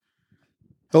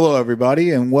Hello,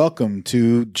 everybody, and welcome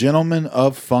to Gentlemen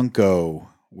of Funko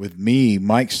with me,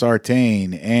 Mike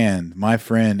Sartain, and my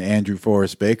friend Andrew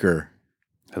Forrest Baker.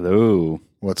 Hello.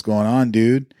 What's going on,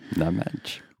 dude? Not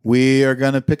much. We are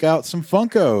going to pick out some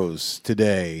Funkos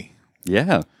today.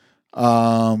 Yeah.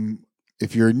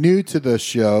 If you're new to the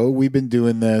show, we've been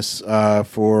doing this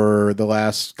for the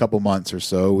last couple months or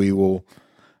so. We will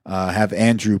have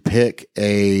Andrew pick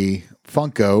a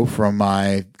Funko from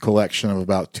my collection of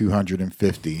about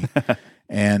 250.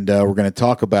 And we're going to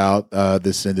talk about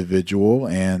this individual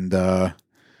and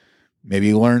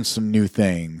maybe learn some new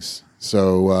things.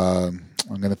 So I'm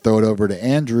going to throw it over to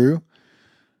Andrew.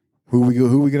 Who we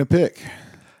going to pick?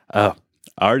 Oh,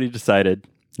 I already decided,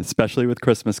 especially with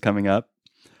Christmas coming up.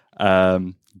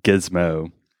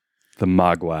 Gizmo, the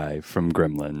Mogwai from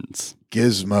Gremlins.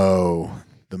 Gizmo,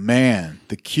 the man,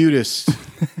 the cutest.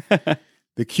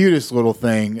 The cutest little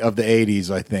thing of the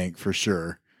 80s, I think, for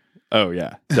sure. Oh,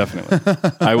 yeah, definitely.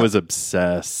 I was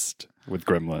obsessed with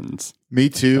Gremlins. Me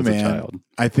too, as man. A child.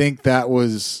 I think that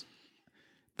was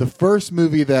the first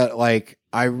movie that, like,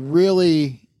 I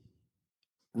really,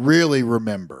 really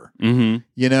remember. Mm-hmm.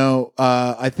 You know,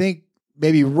 I think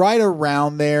maybe right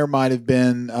around there might have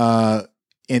been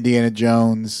Indiana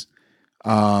Jones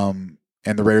and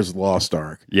the Raiders of the Lost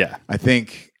Ark. Yeah. I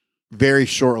think very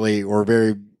shortly or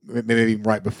maybe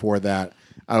right before that,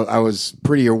 I was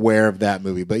pretty aware of that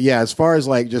movie. But yeah, as far as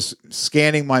like just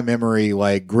scanning my memory,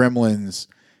 like Gremlins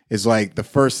is like the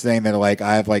first thing that like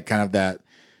I have like kind of that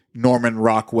Norman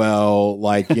Rockwell,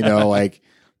 like, you know, like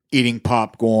eating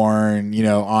popcorn, you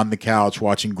know, on the couch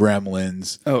watching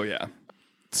Gremlins. Oh, yeah.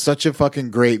 Such a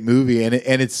fucking great movie. And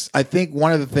it's, I think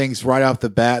one of the things right off the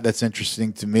bat that's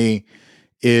interesting to me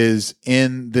is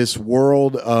in this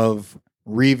world of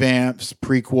revamps,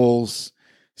 prequels,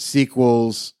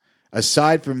 sequels,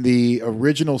 aside from the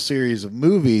original series of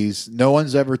movies, no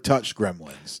one's ever touched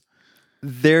Gremlins.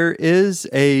 There is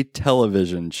a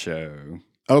television show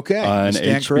on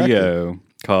HBO corrected.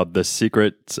 called The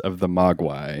Secrets of the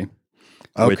Mogwai,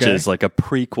 which is like a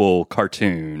prequel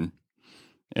cartoon.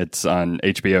 It's on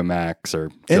HBO Max or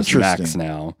just Max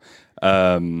now.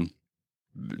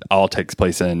 All takes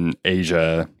place in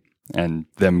Asia and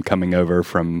them coming over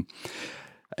from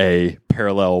a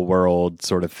parallel world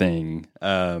sort of thing.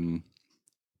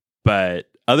 But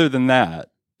other than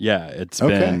that, yeah,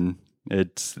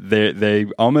 they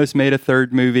almost made a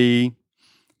third movie,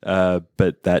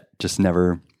 but that just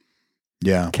never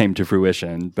came to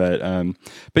fruition.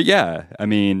 But yeah, I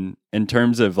mean, in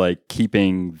terms of like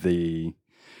keeping the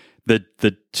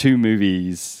two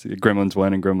movies, Gremlins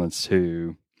 1 and Gremlins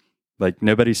 2, like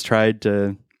nobody's tried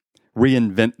to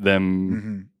reinvent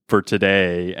them for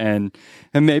today, and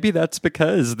maybe that's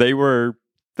because they were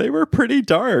pretty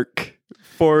dark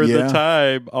for the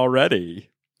time already.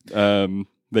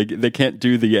 They can't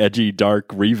do the edgy dark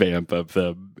revamp of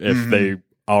them if they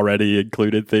already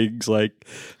included things like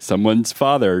someone's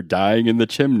father dying in the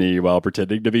chimney while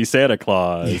pretending to be Santa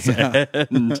Claus,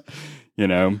 and you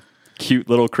know, cute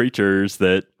little creatures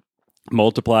that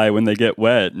multiply when they get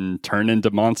wet and turn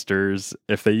into monsters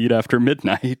if they eat after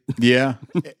midnight. Yeah.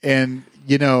 And,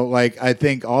 you know, like, I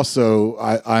think also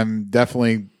I'm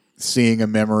definitely seeing a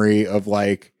memory of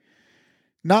like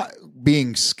not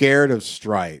being scared of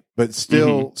Stripe, but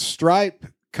still Stripe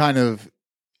kind of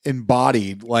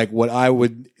embodied like what I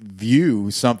would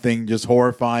view something just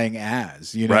horrifying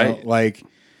as, you know, right. Like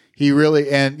he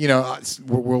really, and, you know,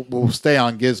 we'll stay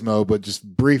on Gizmo, but just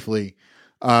briefly,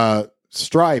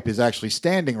 Stripe is actually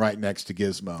standing right next to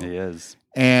Gizmo. He is.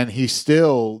 And he's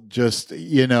still just,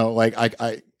 you know, like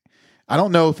I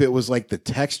don't know if it was like the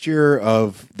texture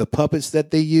of the puppets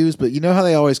that they use, but you know how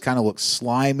they always kind of look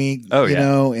slimy, you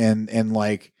know, and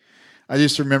like I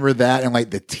just remember that and like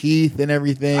the teeth and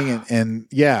everything. And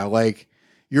yeah, like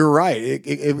you're right.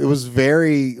 It was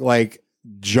very like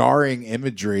jarring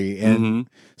imagery and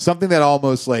something that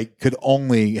almost like could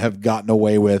only have gotten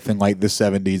away with in like the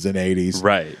 70s and 80s.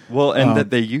 Right. Well, and that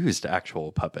they used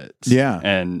actual puppets. Yeah.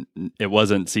 And it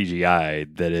wasn't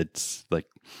CGI, that it's like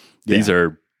these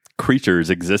are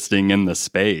creatures existing in the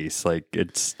space. Like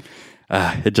it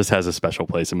just has a special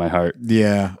place in my heart.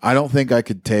 Yeah. I don't think I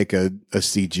could take a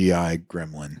CGI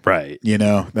gremlin. Right. You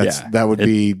know, that would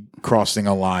be crossing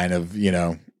a line of, you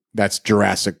know, that's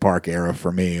Jurassic Park era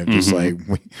for me. I'm just like,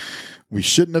 we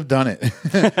shouldn't have done it.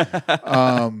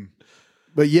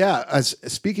 But yeah,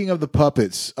 speaking of the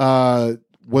puppets, do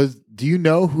you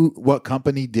know what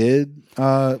company did?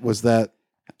 Was that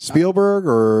Spielberg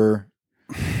or?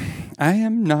 I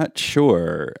am not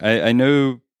sure. I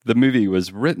know the movie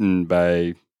was written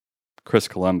by Chris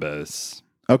Columbus.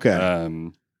 Okay.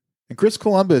 And Chris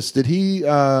Columbus, did he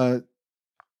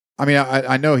I mean,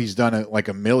 I know he's done like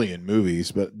a million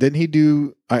movies, but didn't he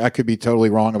do? I could be totally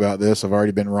wrong about this. I've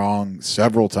already been wrong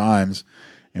several times,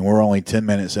 and we're only 10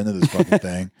 minutes into this fucking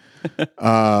thing.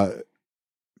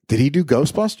 Did he do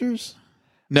Ghostbusters?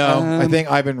 No, I think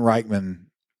Ivan Reitman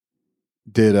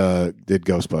did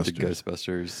Ghostbusters. Did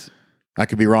Ghostbusters. I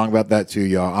could be wrong about that too,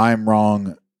 y'all. I'm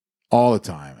wrong all the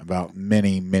time about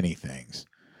many, many things.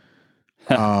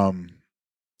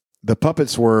 The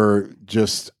puppets were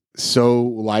just so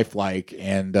lifelike,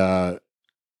 and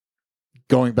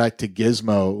going back to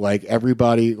Gizmo, like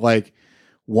everybody like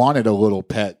wanted a little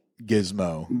pet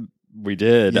Gizmo. We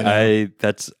did. You know?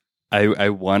 I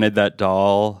wanted that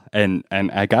doll, and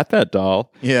I got that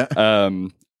doll. Yeah.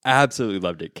 Absolutely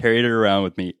loved it. Carried it around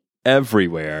with me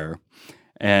everywhere.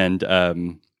 And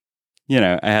I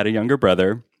had a younger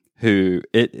brother who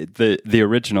the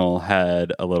original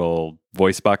had a little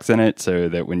voice box in it, so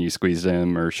that when you squeezed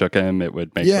him or shook him, it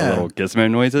would make the little Gizmo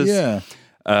noises. Yeah.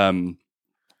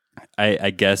 I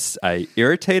guess I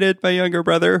irritated my younger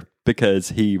brother because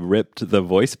he ripped the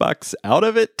voice box out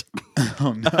of it.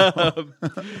 Oh no!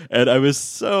 And I was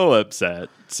so upset.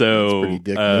 So that's a pretty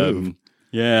dick move.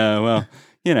 Yeah, well,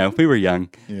 we were young.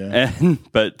 Yeah.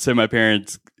 But so my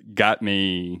parents got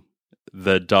me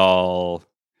the doll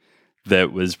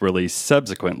that was released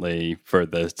subsequently for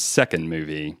the second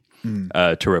movie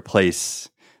to replace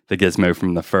the Gizmo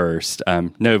from the first.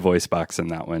 No voice box in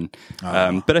that one.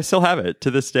 But I still have it to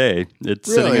this day.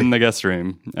 It's sitting in the guest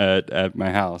room at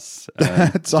my house.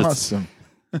 That's awesome.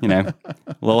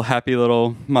 Little happy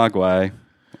little Mogwai.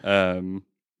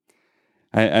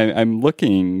 I'm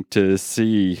looking to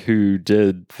see who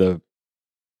did the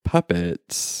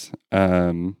puppets,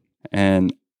 and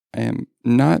I am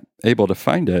not able to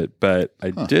find it, but I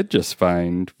did just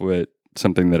find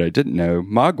something that I didn't know.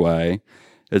 Mogwai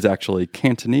is actually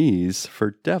Cantonese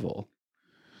for devil.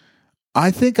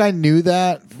 I think I knew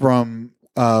that from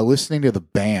listening to the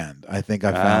band. I think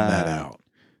I found that out.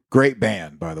 Great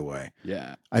band, by the way.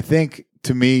 Yeah. I think,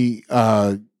 to me,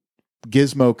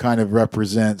 Gizmo kind of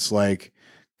represents, like,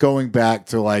 going back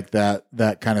to, like,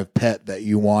 that kind of pet that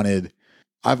you wanted.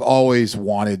 I've always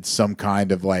wanted some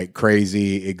kind of, like,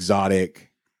 crazy,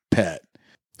 exotic pet.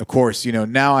 Of course,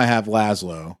 now I have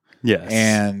Laszlo. Yes.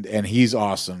 And he's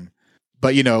awesome.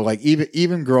 But, like,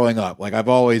 even growing up, like, I've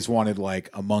always wanted,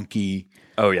 like, a monkey.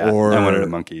 Oh, yeah. Or, I wanted a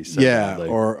monkey. So badly.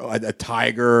 Or a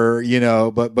tiger,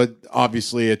 but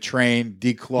obviously a trained,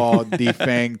 declawed,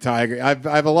 defanged tiger.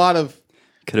 I've a lot of...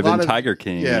 Could have been Tiger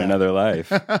King in another life.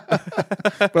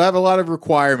 But I have a lot of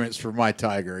requirements for my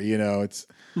tiger, it's...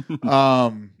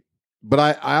 but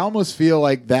I almost feel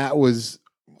like that was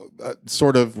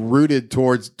sort of rooted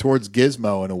towards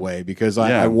Gizmo in a way, because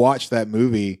I watched that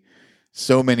movie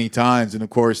so many times. And of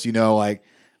course, like,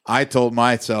 I told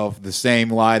myself the same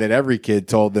lie that every kid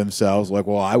told themselves, like,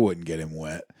 well, I wouldn't get him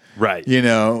wet. Right.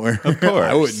 Of course.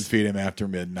 I wouldn't feed him after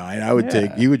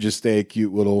midnight. He would just stay a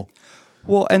cute little...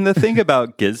 Well, and the thing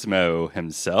about Gizmo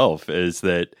himself is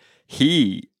that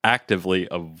he actively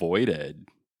avoided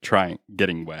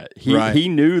getting wet. He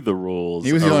knew the rules.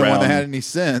 He was the only one that had any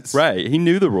sense. Right. He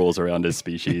knew the rules around his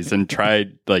species and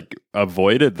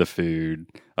avoided the food,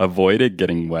 avoided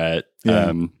getting wet.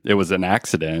 Yeah. It was an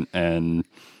accident, and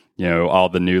all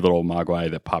the new little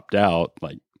Mogwai that popped out,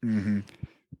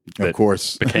 of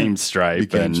course, became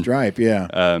Stripe.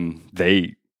 Yeah.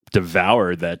 They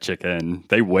devoured that chicken.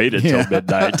 They waited till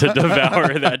midnight to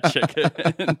devour that chicken.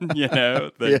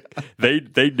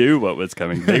 They knew what was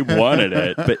coming. They wanted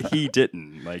it, but he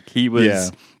didn't. Like, he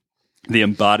was the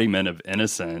embodiment of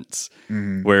innocence,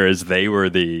 whereas they were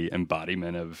the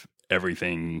embodiment of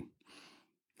everything.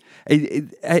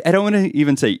 I don't want to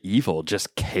even say evil,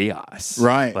 just chaos.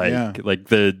 Right. Like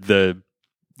the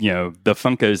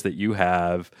Funkos that you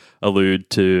have allude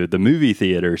to the movie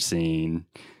theater scene,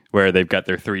 where they've got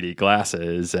their 3D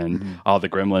glasses and all the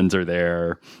gremlins are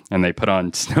there, and they put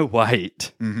on Snow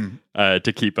White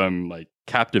to keep them, like,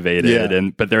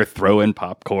 captivated. But they're throwing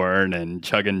popcorn and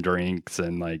chugging drinks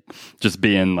and, like, just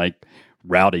being, like,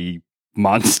 rowdy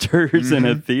monsters in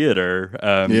a theater.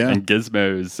 And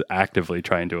Gizmo's actively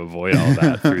trying to avoid all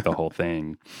that through the whole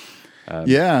thing.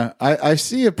 I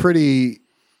see a pretty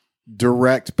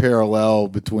direct parallel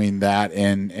between that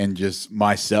and just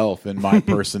myself and my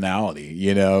personality.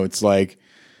 It's like,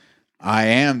 I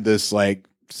am this, like,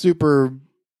 super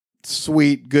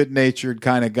sweet, good-natured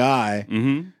kind of guy,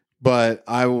 but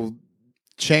I will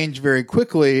change very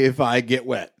quickly if I get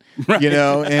wet. Right.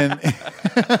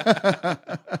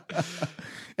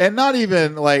 And not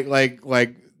even like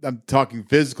I'm talking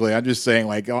physically. I'm just saying,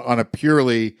 like, on a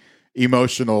purely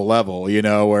emotional level,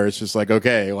 where it's just like,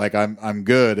 okay, like, I'm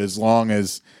good as long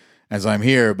as as I'm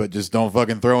here, but just don't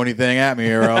fucking throw anything at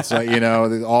me, or else,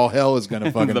 all hell is going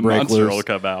to fucking the break monster loose. will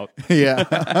come out. Yeah.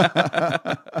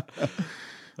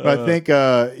 But I think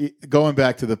going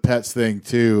back to the pets thing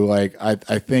too, like I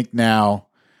think now,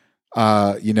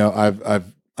 I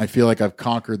feel like I've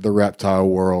conquered the reptile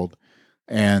world,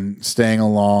 and staying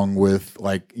along with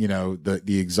the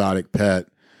exotic pet.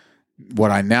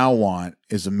 What I now want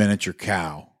is a miniature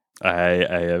cow. I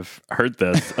have heard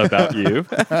this about you.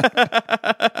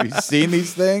 Have you seen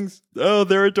these things? Oh,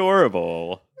 they're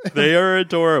adorable. They are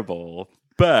adorable.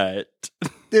 But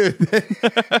dude, they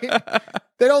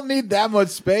don't need that much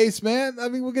space, man. I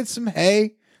mean, we'll get some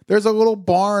hay. There's a little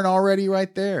barn already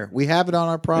right there. We have it on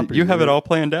our property. You have it all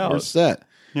planned out. We're set.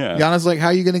 Yeah. Yana's like, how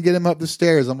are you going to get him up the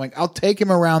stairs? I'm like, I'll take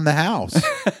him around the house.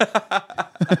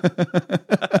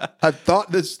 I've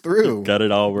thought this through. Got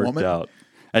it all worked out.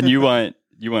 And you want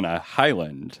a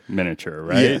Highland miniature,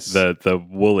 right? Yes. The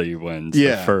woolly ones,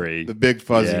 the furry. The big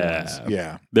fuzzy ones.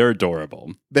 Yeah. They're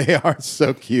adorable. They are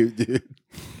so cute, dude.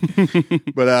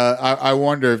 But I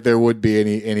wonder if there would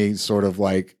be any sort of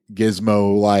like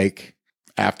Gizmo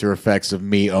after effects of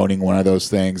me owning one of those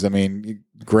things. I mean,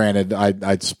 granted,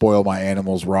 I'd spoil my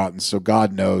animals rotten, so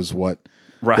God knows what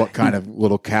kind of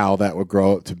little cow that would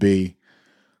grow up to be.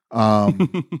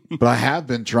 But I have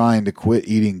been trying to quit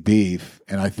eating beef,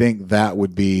 and I think that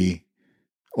would be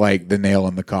like the nail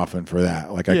in the coffin for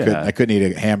that. Like I couldn't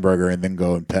eat a hamburger and then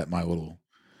go and pet my little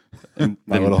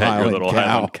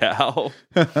Highland cow.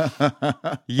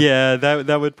 Yeah,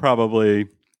 that would probably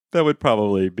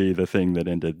be the thing that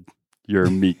ended your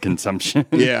meat consumption.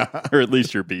 Yeah. Or at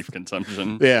least your beef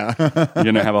consumption. Yeah. You're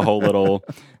going to have a whole little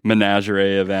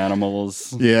menagerie of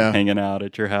animals hanging out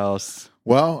at your house.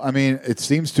 Well, I mean, it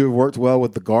seems to have worked well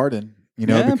with the garden,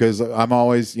 because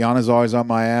Yana's always on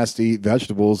my ass to eat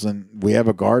vegetables, and we have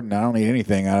a garden. I don't eat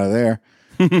anything out of there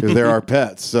because they're our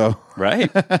pets. So right.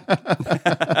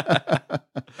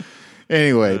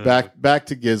 Anyway, back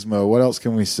to Gizmo. What else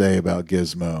can we say about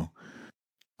Gizmo?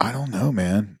 I don't know,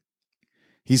 man.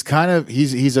 He's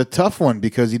he's a tough one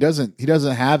because he doesn't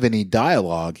have any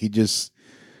dialogue. He just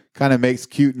kind of makes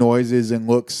cute noises and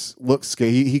looks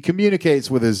he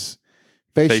communicates with his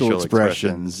facial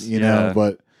expressions,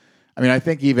 but I mean, I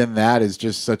think even that is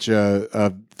just such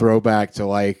a throwback to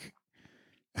like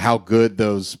how good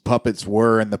those puppets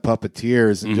were and the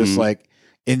puppeteers, and just like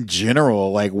in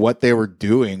general, like what they were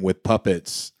doing with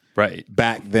puppets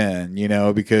back then,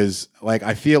 because like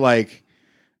I feel like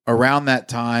around that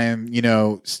time,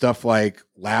 stuff like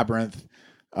Labyrinth,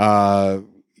 Neverending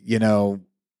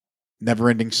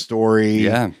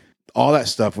Story, all that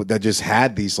stuff that just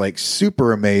had these like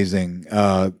super amazing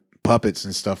puppets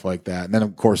and stuff like that. And then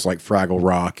of course like Fraggle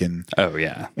Rock and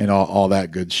all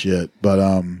that good shit.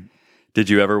 But did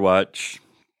you ever watch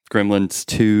Gremlins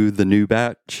 2: The New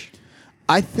Batch?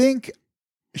 I think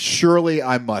surely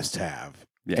I must have.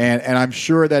 Yeah. And I'm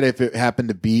sure that if it happened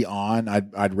to be on,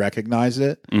 I'd recognize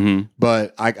it. Mm-hmm.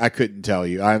 But I couldn't tell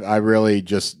you. I really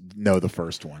just know the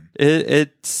first one.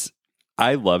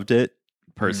 I loved it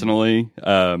personally.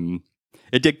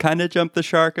 It did kind of jump the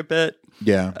shark a bit.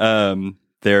 Yeah.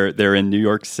 They're in New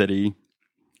York City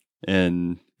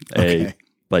in a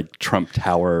like Trump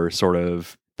Tower sort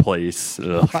of place.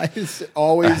 Ugh. Why does it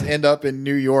always end up in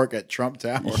New York at Trump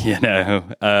Tower?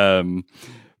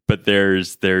 But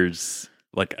there's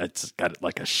like it's got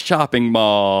like a shopping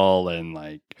mall and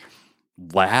like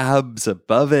labs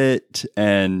above it,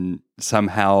 and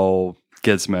somehow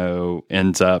Gizmo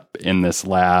ends up in this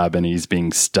lab and he's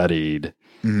being studied,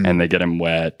 and they get him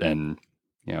wet, and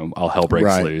all hell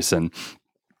breaks loose, and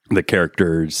the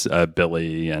characters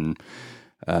Billy and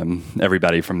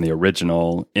everybody from the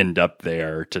original end up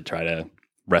there to try to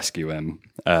rescue him.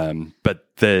 But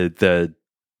the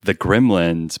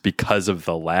gremlins, because of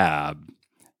the lab,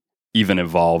 even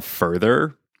evolve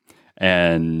further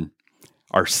and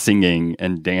are singing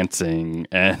and dancing,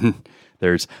 and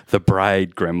there's the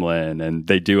bride gremlin, and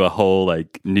they do a whole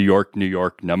like New York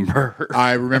number.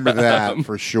 I remember that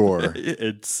for sure.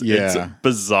 It's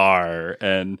bizarre,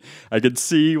 and I could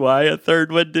see why a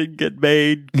third one didn't get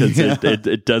made, because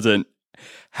it doesn't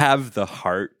have the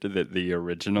heart that the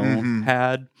original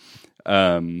had.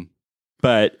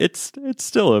 But it's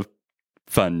still a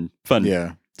fun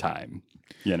time.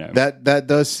 That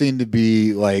does seem to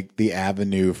be like the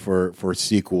avenue for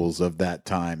sequels of that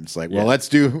time. It's like, well, let's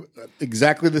do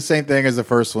exactly the same thing as the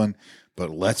first one, but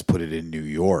let's put it in New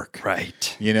York.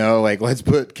 Right. Like let's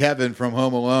put Kevin from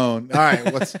Home Alone. All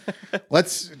right,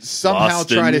 let's somehow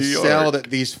try to sell that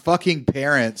these fucking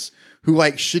parents who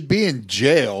like should be in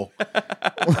jail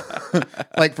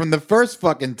like from the first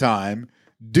fucking time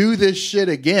do this shit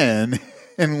again.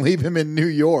 and leave him in New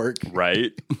York.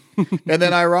 Right. And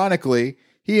then ironically,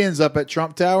 he ends up at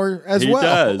Trump Tower as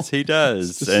well. He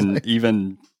does. And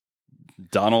even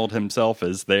Donald himself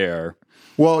is there.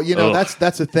 Well,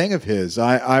 that's a thing of his.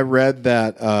 I read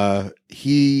that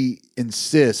he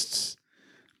insists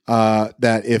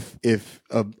that if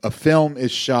a film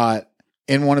is shot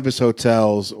in one of his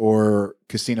hotels or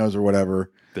casinos or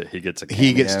whatever, that he gets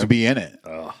to be in it.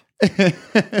 Oh. I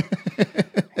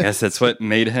guess that's what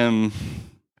made him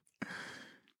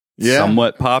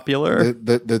somewhat popular.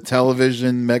 The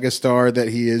television megastar that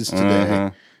he is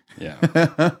today. Yeah.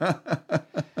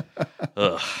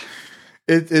 Ugh.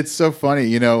 It's so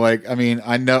funny, I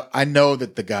know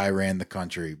that the guy ran the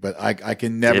country, but I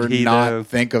can never not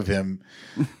think of him.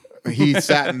 He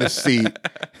sat in the seat,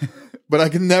 but I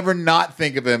can never not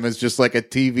think of him as just like a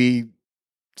TV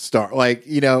star.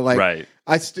 Right.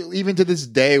 I still, even to this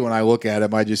day, when I look at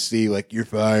him, I just see like, you're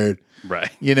fired.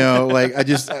 Right. I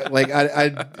just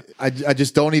I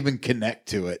just don't even connect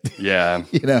to it. Yeah.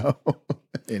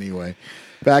 Anyway,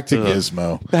 back to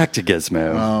Gizmo. Back to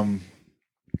Gizmo.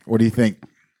 What do you think?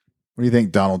 What do you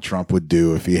think Donald Trump would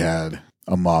do if he had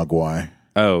a Mogwai?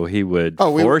 Oh, he would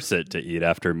force it to eat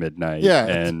after midnight. Yeah.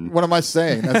 And what am I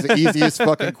saying? That's the easiest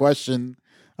fucking question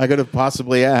I could have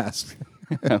possibly asked.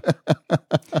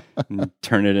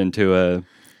 Turn it into a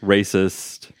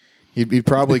racist. He'd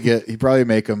probably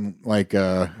make him like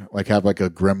have like a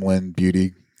gremlin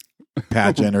beauty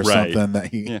pageant or something that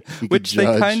he which they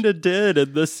kind of did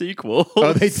in the sequel.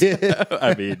 Oh, they did.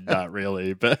 I mean, not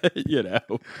really, but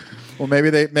Well, maybe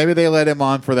they let him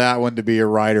on for that one to be a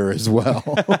writer as well.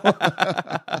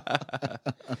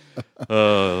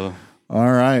 Oh.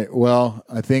 All right. Well,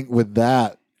 I think with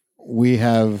that we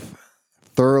have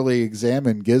thoroughly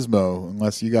examined Gizmo.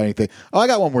 Unless you got anything. Oh, I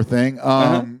got one more thing.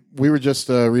 We were just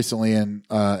recently in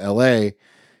L.A.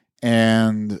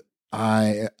 and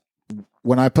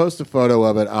when I post a photo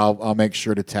of it, I'll make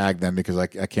sure to tag them because I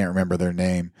can't remember their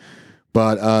name.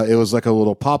 But it was like a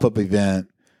little pop-up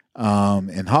event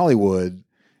in Hollywood,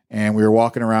 and we were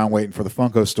walking around waiting for the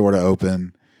Funko store to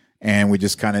open, and we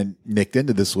just kind of nicked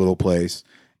into this little place.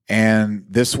 And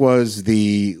this was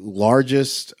the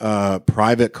largest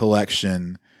private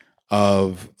collection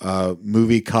of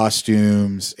movie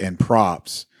costumes and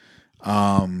props.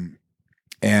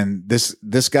 And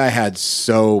this guy had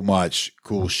so much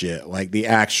cool shit, like the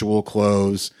actual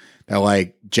clothes that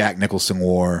like Jack Nicholson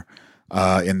wore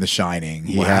in The Shining.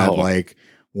 He had like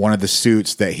one of the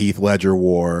suits that Heath Ledger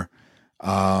wore.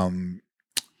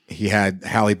 He had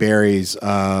Halle Berry's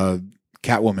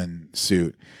Catwoman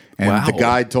suit. And the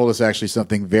guide told us actually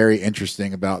something very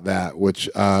interesting about that, which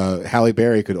Halle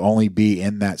Berry could only be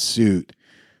in that suit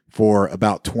for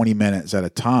about 20 minutes at a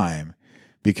time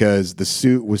because the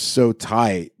suit was so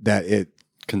tight that it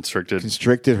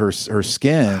constricted her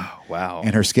skin. Wow.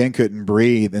 And her skin couldn't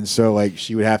breathe. And so like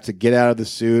she would have to get out of the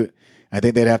suit. I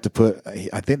think they'd have to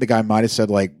I think the guy might have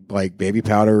said like baby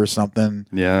powder or something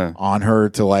on her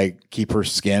to like keep her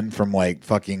skin from like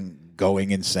fucking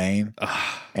going insane.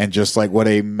 And just like what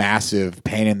a massive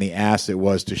pain in the ass it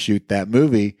was to shoot that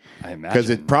movie. I imagine.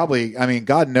 Because it probably, I mean,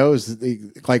 God knows,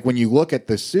 like when you look at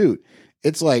the suit,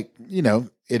 it's like,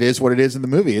 it is what it is in the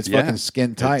movie. It's fucking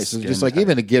skin tight. So just like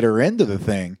even to get her into the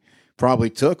thing probably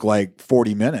took like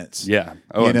 40 minutes. Yeah.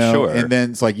 Oh, I'm sure. And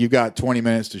then it's like you got 20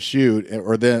 minutes to shoot,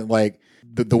 or then like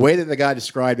the way that the guy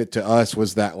described it to us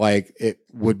was that like it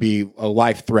would be a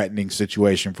life-threatening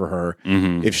situation for her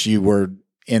if she were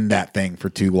in that thing for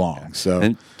too long. So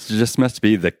it just must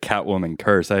be the Catwoman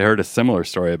curse. I heard a similar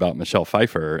story about Michelle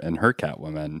Pfeiffer and her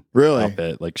Catwoman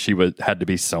outfit. Like she had to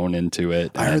be sewn into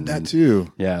it. I heard that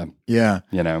too. Yeah.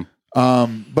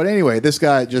 But anyway, this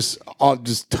guy just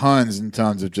tons and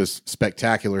tons of just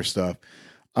spectacular stuff.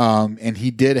 And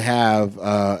he did have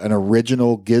an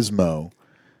original Gizmo.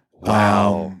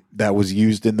 That was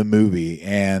used in the movie,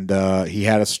 and he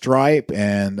had a Stripe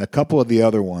and a couple of the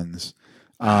other ones.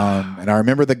 And I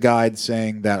remember the guide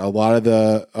saying that a lot of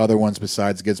the other ones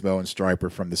besides Gizmo and Stripe are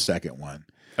from the second one.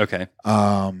 Okay.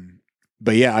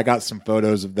 But yeah, I got some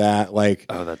photos of that. Like,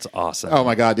 oh, that's awesome. Oh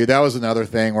my God, dude. That was another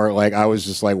thing where like I was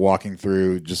just like walking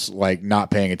through, just like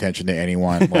not paying attention to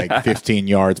anyone, like 15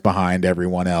 yards behind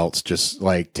everyone else, just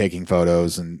like taking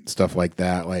photos and stuff like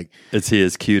that. Like, is he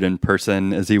as cute in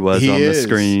person as he was on the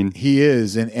screen? He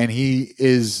is. And he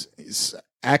is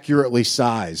accurately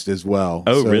sized as well.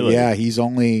 Oh, really? Yeah. He's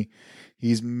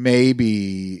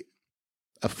maybe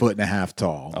a foot and a half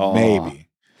tall. Aww. Maybe.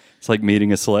 It's like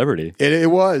meeting a celebrity.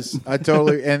 It was. I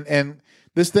totally and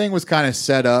this thing was kind of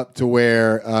set up to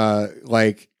where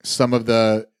like some of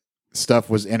the stuff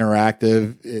was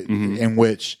interactive in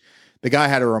which the guy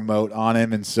had a remote on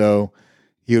him, and so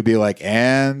he would be like,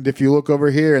 and if you look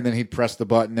over here, and then he'd press the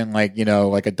button and like,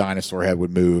 like a dinosaur head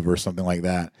would move or something like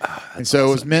that. And so it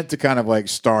was meant to kind of like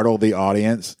startle the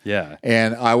audience. Yeah.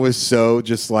 And I was so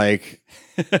just like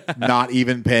not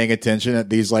even paying attention at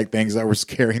these like things that were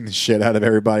scaring the shit out of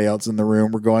everybody else in the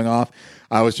room were going off.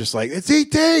 I was just like, it's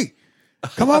E.T.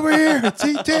 Come over here. It's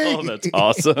E.T. Oh, that's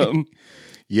awesome.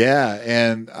 Yeah.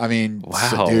 And I mean,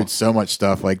 wow. Dude, so much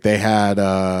stuff. Like they had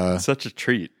such a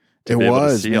treat. It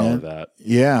was, see man. all of that.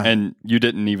 Yeah. And you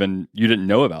didn't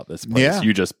know about this place. Yeah.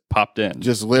 You just popped in.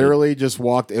 Just literally just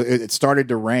walked. It started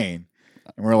to rain.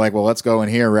 And we're like, well, let's go in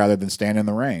here rather than stand in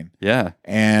the rain. Yeah.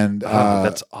 And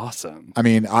that's awesome. I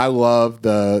mean, I love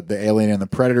the Alien and the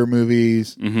Predator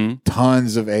movies. Mm-hmm.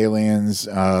 Tons of aliens,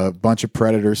 a bunch of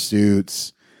Predator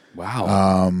suits.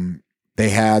 Wow. They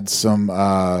had some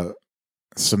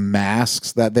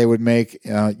masks that they would make,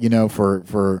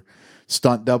 for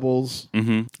stunt doubles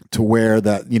to wear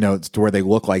that, to where they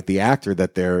look like the actor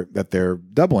that they're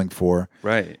doubling for.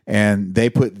 Right. And they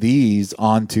put these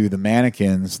onto the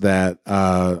mannequins that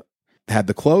had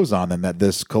the clothes on them that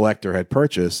this collector had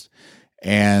purchased,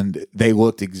 and they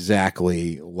looked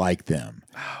exactly like them.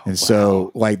 Oh, and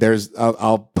so like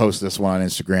I'll post this one on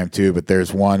Instagram too, but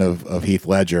there's one of Heath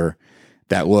Ledger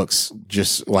that looks I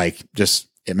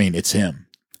mean, it's him.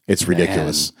 It's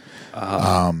ridiculous.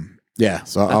 Yeah,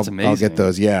 so I'll get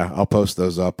those. Yeah, I'll post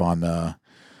those up on the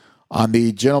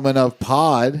Gentlemen of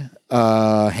Pod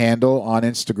handle on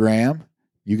Instagram.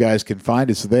 You guys can find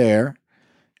us there,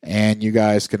 and you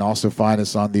guys can also find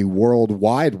us on the World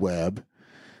Wide Web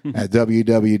at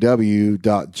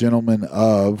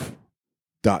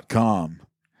www.gentlemenof.com.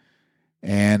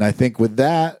 And I think with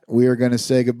that, we are going to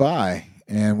say goodbye,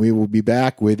 and we will be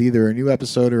back with either a new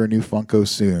episode or a new Funko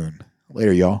soon.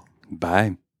 Later, y'all.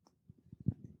 Bye.